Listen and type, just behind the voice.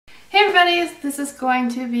everybody, this is going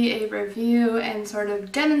to be a review and sort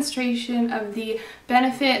of demonstration of the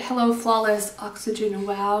Benefit Hello Flawless Oxygen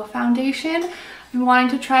Wow foundation. I've been wanting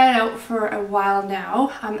to try it out for a while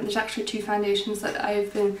now. There's actually two foundations that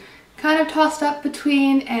I've been kind of tossed up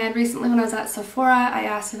between, and recently when I was at Sephora I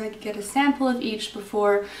asked if I could get a sample of each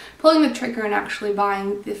before pulling the trigger and actually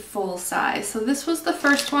buying the full size. So this was the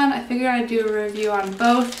first one. I figured I'd do a review on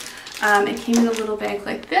both. It came in a little bag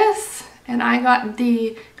like this, and I got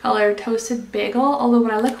the color Toasted Bagel, although when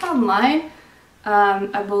I look online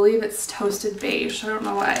I believe it's Toasted Beige. I don't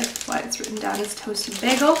know why it's written down as Toasted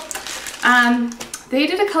Bagel. They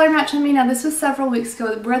did a color match on me. Now this was several weeks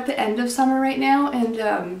ago. We're at the end of summer right now,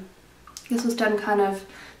 and this was done kind of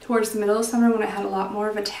towards the middle of summer when I had a lot more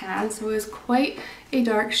of a tan, so it was quite a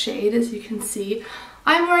dark shade, as you can see.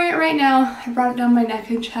 I'm wearing it right now. I brought it down my neck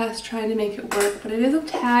and chest trying to make it work, but it is a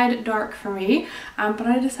tad dark for me, but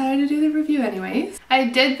I decided to do the review anyways. I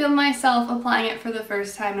did film myself applying it for the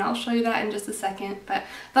first time, and I'll show you that in just a second, but I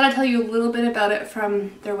thought I'd tell you a little bit about it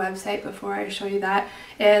from their website before I show you that.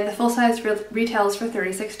 The full size retails for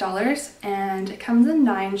 $36, and it comes in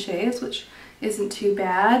 9 shades, which isn't too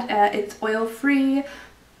bad. It's oil-free,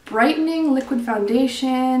 brightening liquid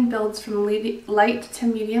foundation, builds from light to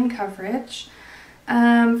medium coverage.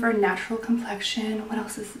 For a natural complexion. What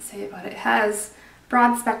else does it say about it? It has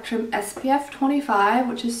broad spectrum SPF 25,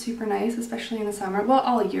 which is super nice, especially in the summer. Well,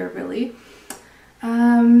 all year really.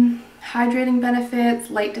 Hydrating benefits,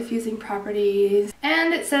 light diffusing properties,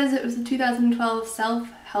 and it says it was the 2012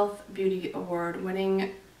 Self-Health Beauty Award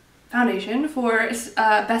winning foundation for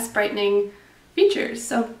best brightening features.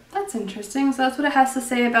 So that's interesting. So that's what it has to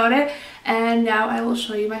say about it, and now I will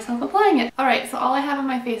show you myself applying it. Alright, so all I have on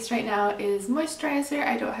my face right now is moisturizer.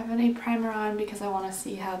 I don't have any primer on because I want to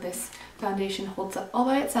see how this foundation holds up all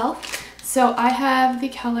by itself. So I have the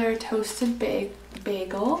color Toasted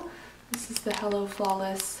Bagel. This is the Hello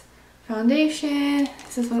Flawless foundation.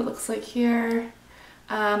 This is what it looks like here.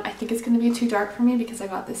 I think it's going to be too dark for me because I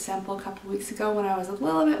got this sample a couple weeks ago when I was a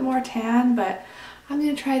little bit more tan, but I'm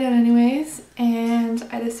going to try it out anyways, and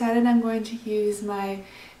I decided I'm going to use my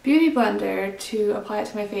beauty blender to apply it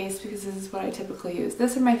to my face because this is what I typically use.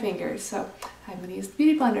 This are my fingers, so I'm going to use the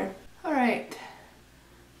beauty blender. Alright.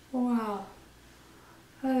 Wow.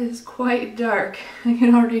 That is quite dark. I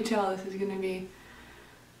can already tell this is going to be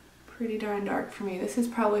pretty darn dark for me. This is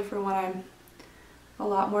probably for when I'm a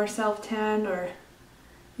lot more self-tanned or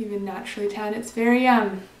even naturally tanned. It's very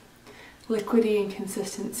liquidy in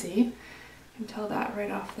consistency. You can tell that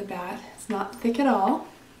right off the bat. It's not thick at all.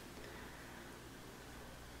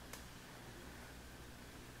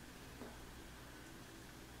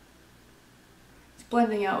 It's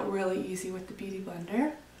blending out really easy with the beauty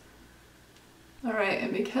blender. Alright,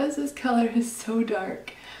 and because this color is so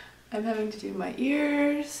dark, I'm having to do my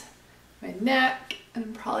ears, my neck, and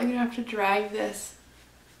I'm probably going to have to drag this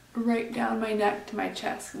right down my neck to my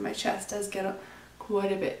chest, because my chest does get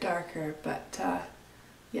quite a bit darker, but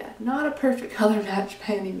yeah, not a perfect color match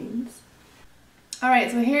by any means.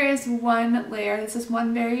 Alright, so here is one layer. This is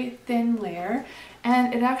one very thin layer,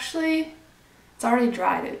 and it's already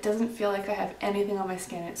dried. It doesn't feel like I have anything on my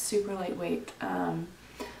skin. It's super lightweight.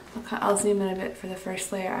 I'll zoom in a bit for the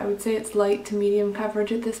first layer. I would say it's light to medium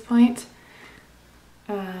coverage at this point,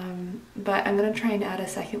 but I'm going to try and add a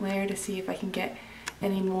second layer to see if I can get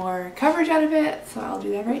any more coverage out of it, so I'll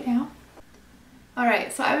do that right now.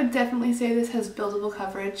 Alright, so I would definitely say this has buildable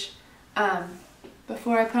coverage.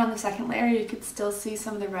 Before I put on the second layer, you could still see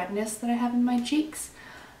some of the redness that I have in my cheeks,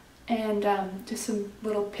 and just some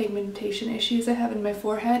little pigmentation issues I have in my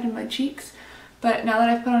forehead and my cheeks. But now that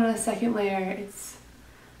I've put on a second layer, it's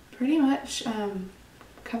pretty much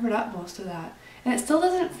covered up most of that. And it still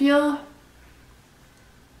doesn't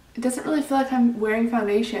really feel like I'm wearing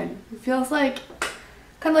foundation. It feels like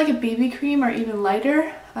kind of like a BB cream or even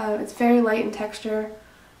lighter. It's very light in texture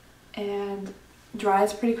and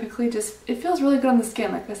dries pretty quickly. It feels really good on the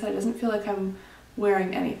skin. Like I said, it doesn't feel like I'm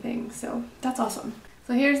wearing anything, so that's awesome.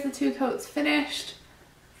 So here's the 2 coats finished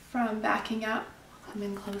from backing up. I'll come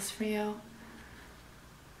in close for you.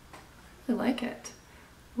 I really like it.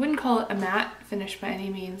 I wouldn't call it a matte finish by any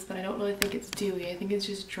means, but I don't really think it's dewy. I think it's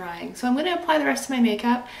just drying. So I'm going to apply the rest of my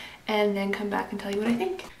makeup and then come back and tell you what I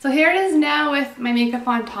think. So here it is now with my makeup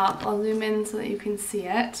on top. I'll zoom in so that you can see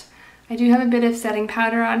it. I do have a bit of setting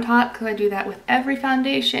powder on top because I do that with every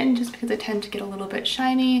foundation just because I tend to get a little bit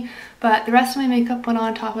shiny, but the rest of my makeup went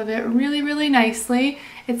on top of it really, really nicely.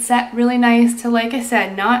 It's set really nice to, like I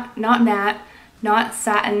said, not matte, not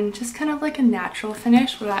satin, just kind of like a natural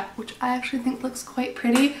finish, which I actually think looks quite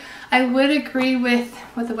pretty. I would agree with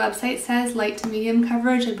what the website says, light to medium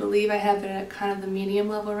coverage. I believe I have it at kind of the medium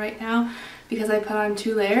level right now because I put on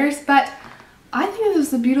 2 layers, but I think this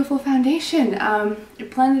is a beautiful foundation.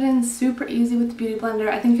 It blended in super easy with the Beauty Blender.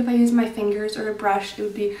 I think if I used my fingers or a brush, it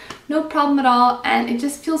would be no problem at all, and it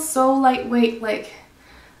just feels so lightweight. Like,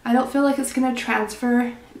 I don't feel like it's gonna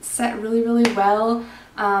transfer. It's set really, really well.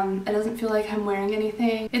 It doesn't feel like I'm wearing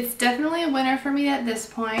anything. It's definitely a winner for me at this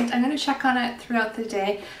point. I'm going to check on it throughout the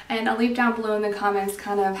day, and I'll leave down below in the comments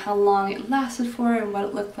kind of how long it lasted for and what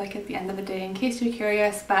it looked like at the end of the day in case you're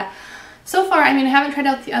curious. But so far, I mean, I haven't tried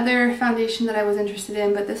out the other foundation that I was interested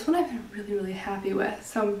in, but this one I've been really, really happy with.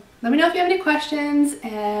 So let me know if you have any questions,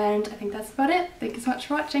 and I think that's about it. Thank you so much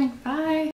for watching. Bye!